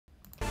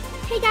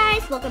Hey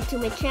guys, welcome to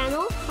my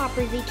channel,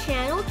 Hopper Z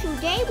channel.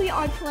 Today we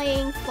are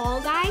playing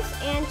Fall Guys,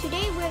 and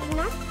today we're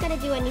not gonna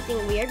do anything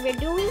weird. We're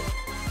doing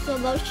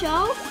solo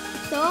show.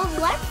 So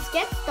let's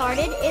get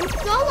started in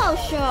solo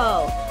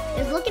show.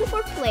 It's looking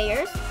for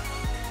players,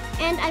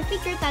 and I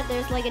figured that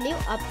there's like a new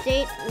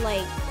update,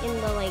 like in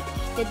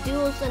the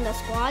duels and the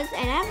squads.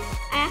 And I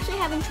actually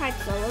haven't tried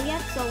solo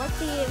yet, so let's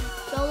see if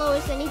solo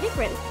is any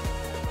different.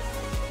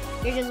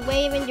 You're just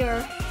waving your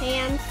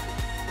hands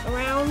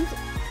around.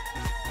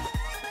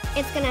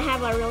 It's gonna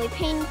have a really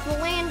painful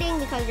landing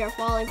because you're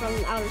falling from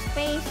outer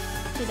space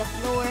to the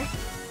floor.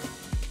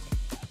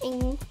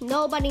 And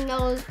nobody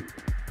knows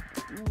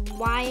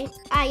why.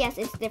 Ah, yes,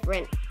 it's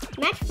different.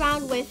 Match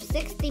found with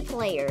 60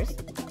 players.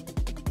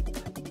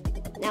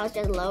 Now it's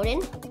just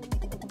loading.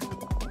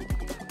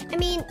 I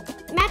mean,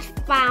 match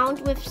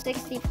found with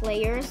 60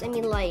 players. I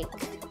mean, like,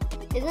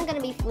 isn't gonna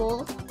be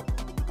full.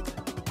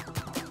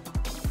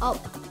 Oh,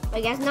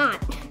 I guess not.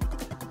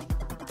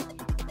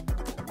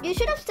 You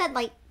should have said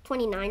like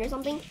 29 or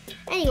something.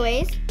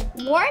 Anyways,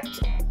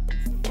 warped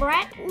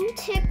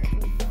frantic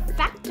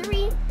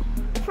factory.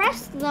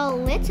 Press the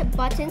lit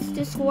buttons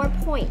to score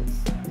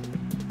points.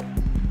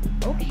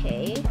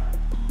 Okay.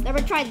 Never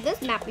tried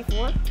this map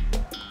before.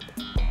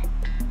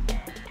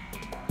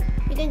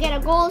 You can get a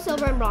gold,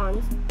 silver, and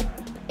bronze.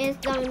 It's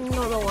the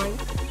normal one.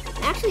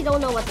 I actually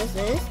don't know what this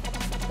is.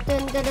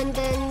 Dun, dun, dun,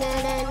 dun,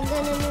 dun, dun,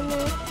 dun, dun, dun,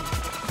 dun.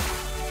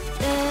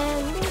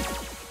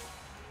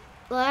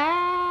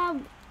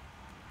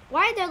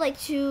 Why are there like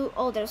two?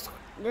 Oh, they're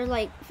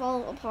like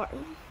fall apart.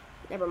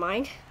 Never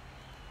mind.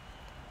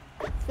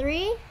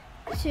 3,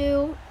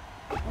 2,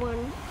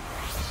 1.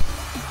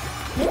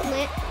 This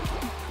lit.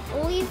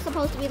 Only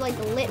supposed to be like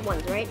the lit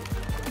ones, right?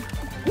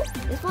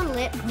 This one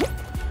lit.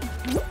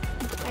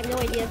 I have no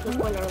idea if this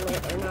one are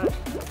lit or not.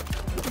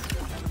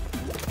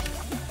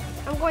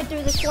 I'm going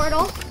through this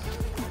portal,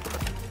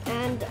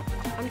 and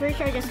I'm pretty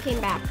sure I just came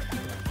back.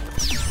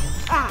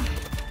 Ah!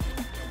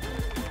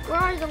 Where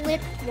are the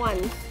lit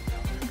ones?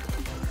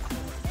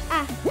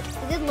 Ah,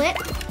 is it lit?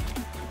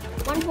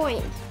 1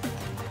 point.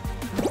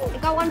 I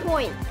got 1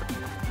 point.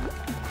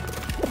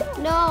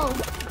 No,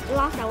 I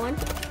lost that one.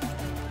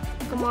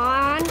 Come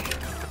on.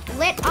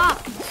 Lit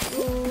up.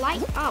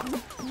 Light up.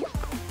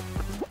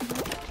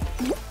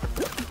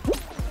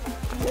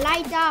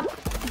 Light up.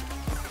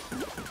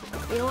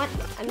 You know what?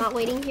 I'm not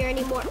waiting here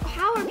anymore.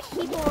 How are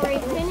people already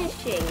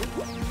finishing?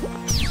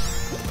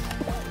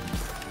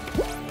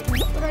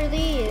 What are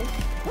these?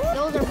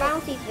 Those are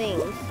bouncy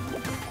things.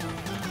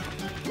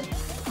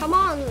 Come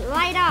on,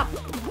 light up.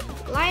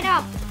 Light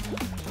up.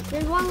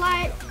 There's one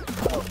light.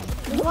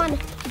 There's one.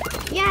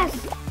 Yes.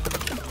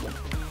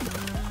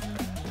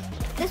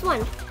 This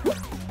one.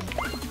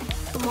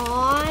 Come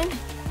on.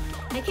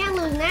 I can't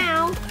lose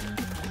now.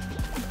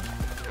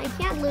 I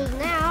can't lose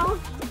now.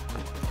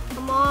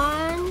 Come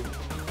on.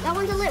 That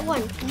one's a lit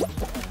one.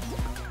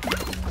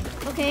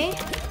 Okay.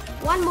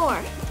 One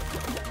more.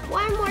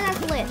 One more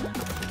that's lit.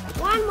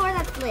 One more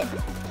that's lit.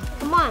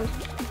 Come on.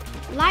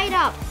 Light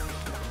up.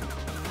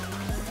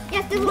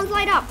 Yes, this one's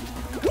light up.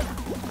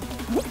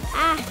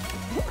 Ah,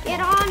 get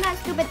on that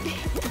stupid thing.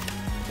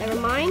 Never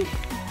mind.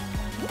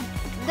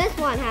 This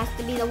one has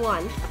to be the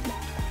one.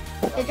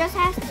 It just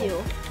has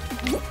to.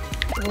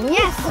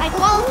 Yes, I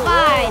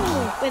qualified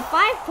with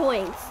 5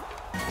 points.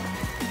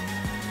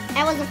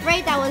 I was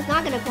afraid that I was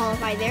not going to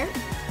qualify there.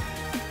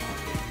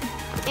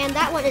 And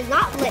that one is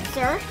not lit,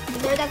 sir.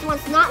 Sir, that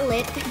one's not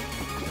lit.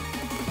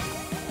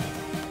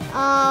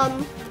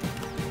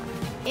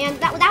 And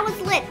that one's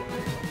lit.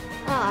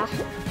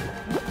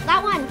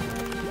 That one.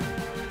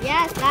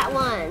 Yes, that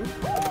one.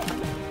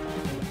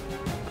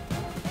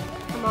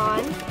 Come on.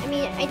 I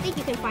mean, I think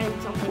you can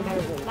find something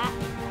better than that.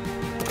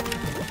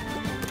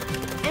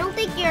 I don't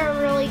think you're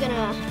really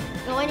gonna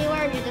go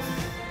anywhere. You're just...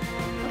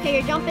 Okay,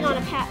 you're jumping on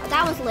a path.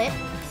 That was lit,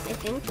 I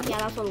think. Yeah,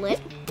 that's one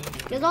lit.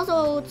 There's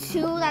also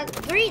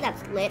 3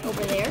 that's lit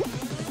over there.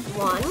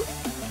 1,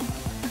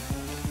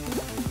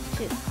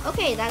 2.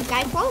 Okay, that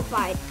guy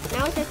qualified.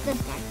 Now it's just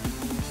this guy.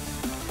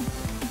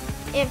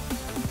 If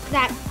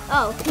that...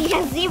 Oh, he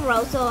has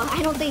 0, so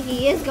I don't think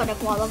he is gonna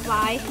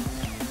qualify.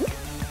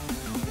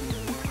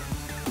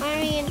 I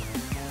mean,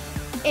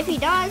 if he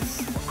does,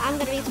 I'm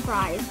gonna be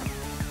surprised.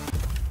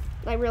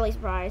 Like, really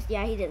surprised.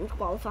 Yeah, he didn't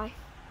qualify.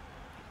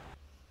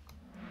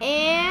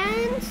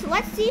 And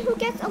let's see who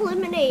gets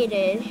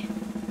eliminated.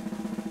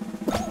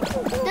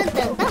 Dun, dun,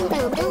 dun, dun,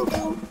 dun,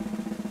 dun.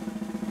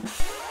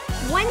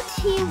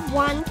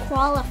 21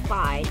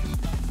 qualified.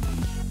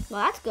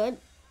 Well, that's good.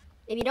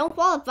 If you don't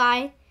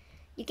qualify,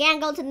 you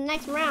can't go to the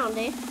next round,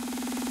 eh?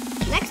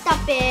 Next up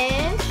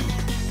is...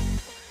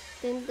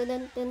 Dun, dun,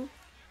 dun, dun.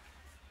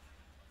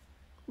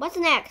 What's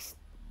next?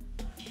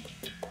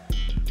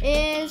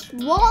 Is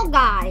Wall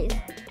Guys.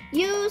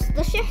 Use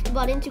the shift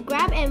button to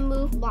grab and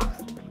move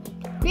blocks.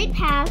 Create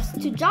paths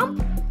to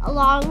jump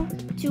along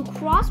to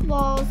cross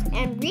walls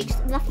and reach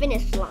the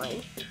finish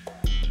line.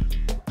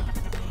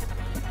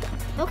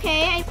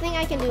 Okay, I think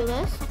I can do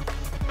this.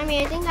 I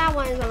mean, I think that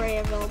one is already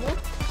available.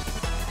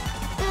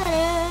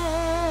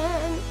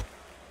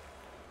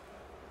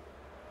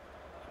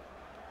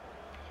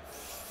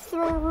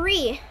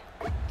 3,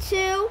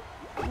 2,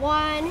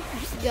 1,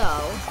 go.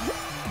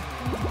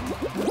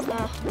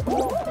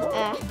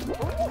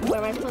 Where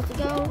am I supposed to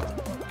go?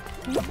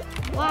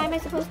 Why am I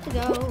supposed to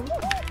go?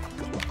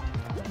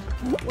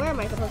 Where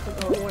am I supposed to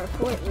go more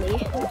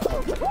importantly?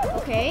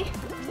 Okay.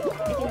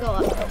 I can go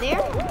up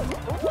there.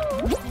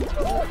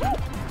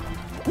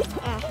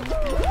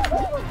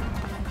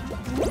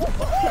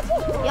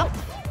 Yep.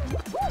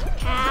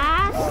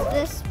 Pass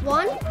this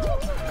one.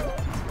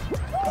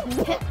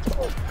 Hit.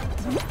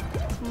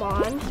 Come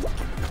on.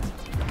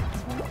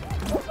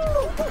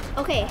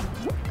 Okay.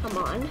 Come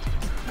on.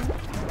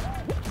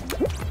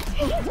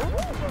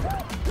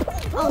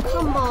 Oh,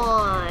 come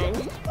on.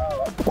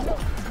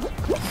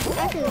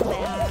 That is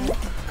bad.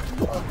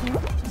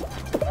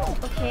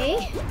 Okay.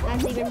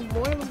 That's even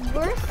more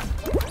worse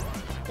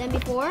than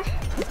before.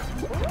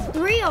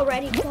 3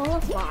 already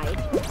qualified.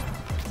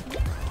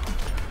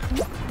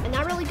 I'm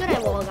not really good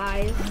at wall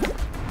guys.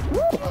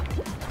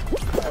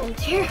 I'm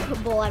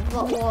terrible at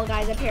wall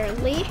guys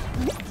apparently.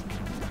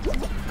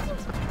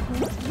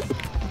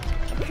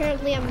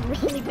 Apparently I'm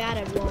really bad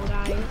at wall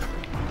guys.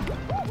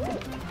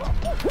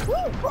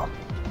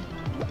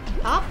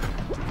 Up.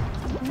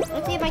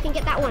 Let's see if I can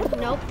get that one.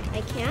 Nope,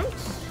 I can't.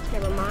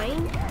 Never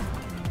mind.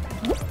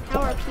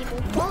 How are people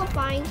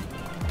qualifying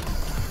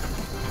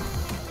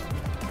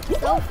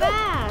so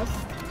fast?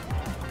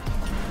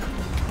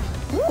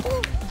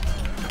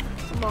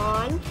 Come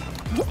on.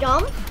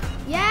 Jump.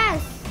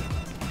 Yes.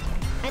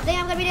 I think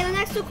I'm gonna be the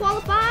next to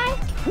qualify.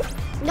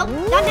 Nope,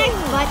 not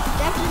next, but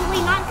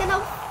definitely not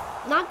gonna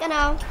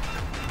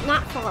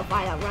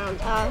qualify that round.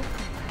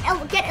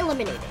 Get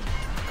eliminated.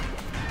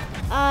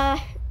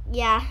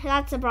 Yeah,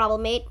 that's a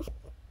problem, mate.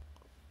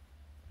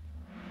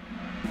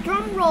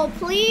 Drum roll,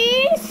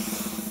 please.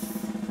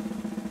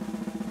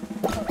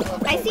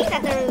 I see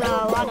that there's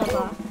a lot of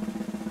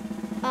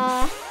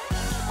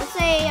let's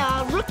say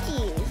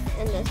rookies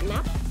in this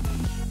map.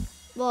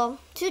 Well,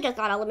 2 just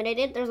got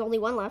eliminated. There's only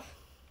 1 left.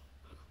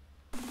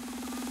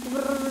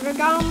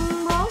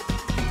 Drum roll.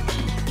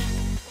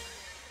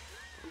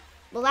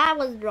 Well, that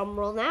was drum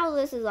roll. Now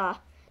this is a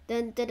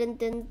dun dun dun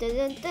dun dun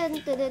dun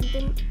dun dun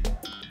dun.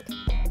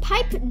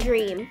 Pipe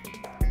dream.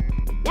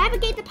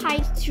 Navigate the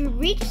pipes to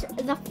reach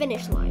the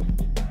finish line.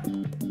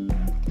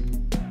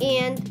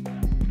 And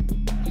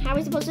how are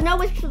we supposed to know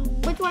which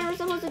one we're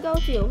supposed to go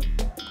to?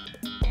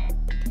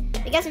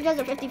 I guess it does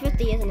a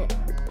 50-50, isn't it?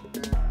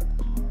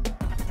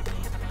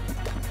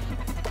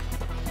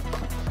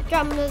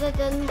 Drum dun dun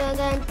dun dun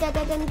dun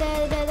dun dun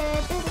dun dun.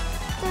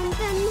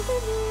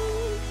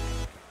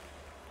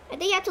 I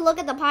think you have to look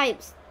at the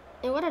pipes.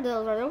 And what are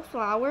those? Are those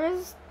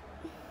flowers?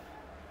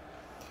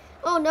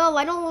 Oh no,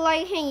 I don't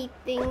like hanging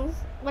things.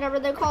 Whatever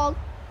they're called.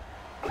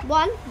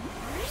 1,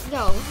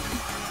 go.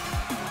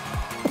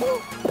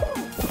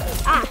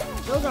 Ah,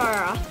 those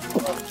are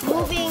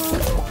moving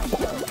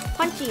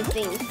punchy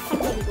things.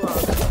 Punching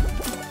gloves.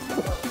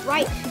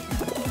 Right.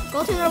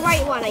 Go to the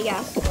right one, I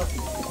guess.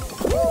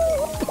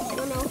 I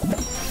don't know.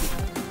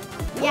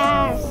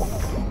 Yes.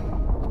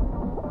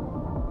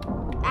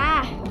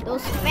 Ah,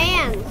 those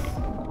fans.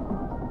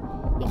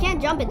 You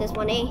can't jump in this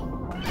one, eh?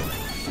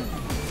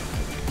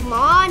 Come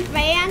on,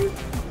 fan.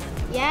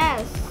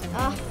 Yes.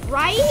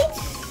 Right?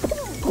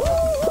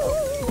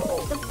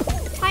 The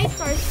pipes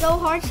are so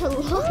hard to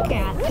look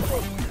at.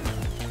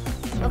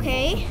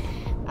 Okay.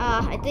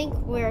 I think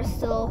we're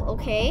still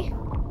okay.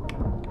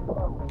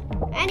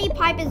 Any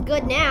pipe is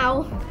good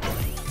now.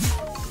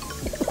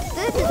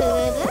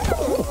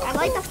 I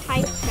like the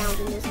pipe sound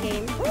in this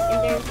game.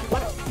 And there's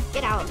what?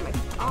 Get out of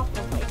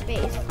my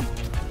face.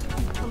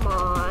 Come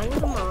on,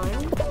 come on.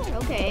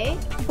 Okay.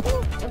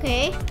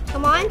 Okay.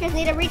 Come on, just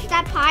need to reach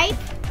that pipe.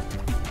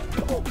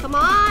 Come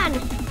on.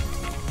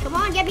 Come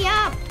on, get me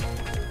up.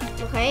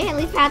 Okay, at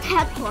least that's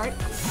that part.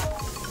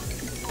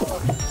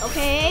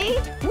 Okay.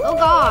 Oh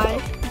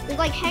god. It's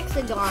like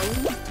hexagon.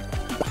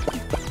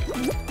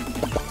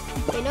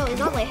 Wait, no, it's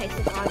not like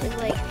hexagon. It's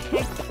like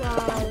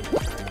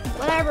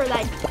whatever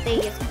that thing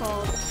is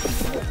called.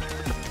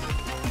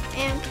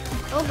 And,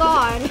 oh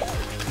god.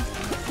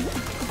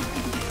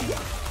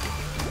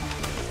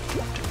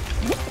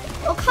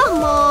 Oh,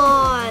 come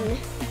on.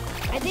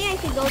 I think I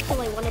should go to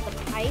like one of the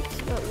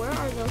pipes, but where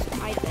are those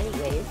pipes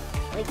anyways?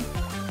 Like,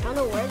 I don't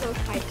know where those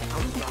pipes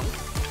come from.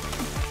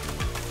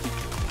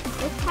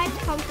 Those pipes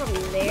come from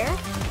there?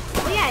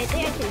 Oh yeah, I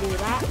think I can do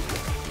that.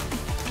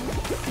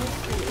 Let's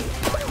see.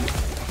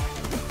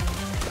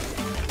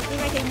 See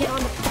if I can get on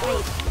the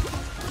pipe.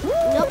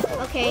 Nope,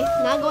 okay,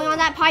 not going on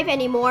that pipe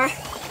anymore.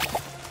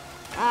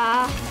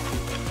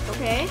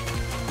 Okay.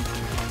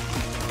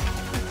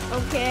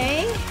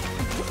 Okay.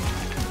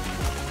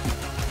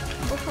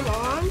 Oh, come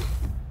on.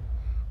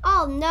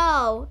 Oh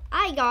no,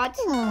 I got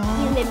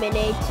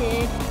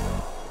eliminated.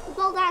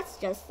 Well, that's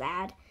just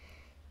sad.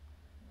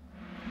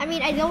 I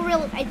mean, I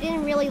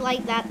didn't really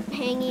like that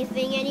hangy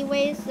thing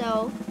anyway,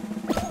 so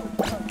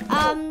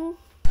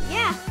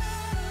yeah.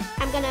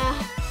 I'm gonna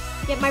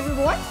get my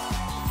reward.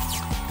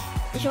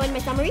 Show in my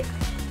summary.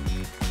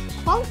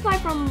 Qualify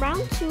from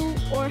round 2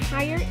 or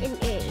higher in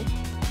A.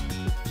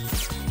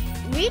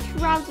 Reach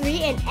round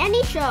 3 in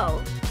any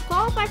show.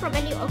 Qualify from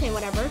any. Okay,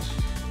 whatever.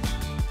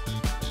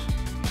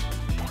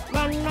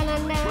 Run, run,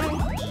 run,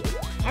 run.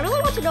 I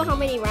really want to know how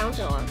many rounds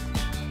there are.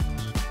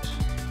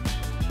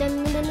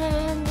 Dun, dun,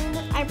 dun, dun,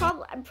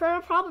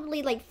 dun.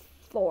 Probably like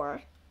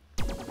 4.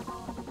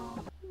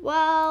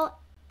 Well,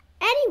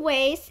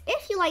 anyways,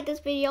 if you like this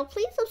video,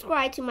 please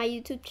subscribe to my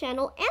YouTube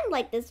channel and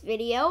like this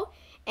video.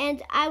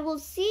 And I will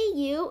see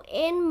you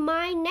in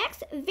my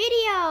next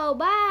video.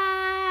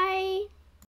 Bye!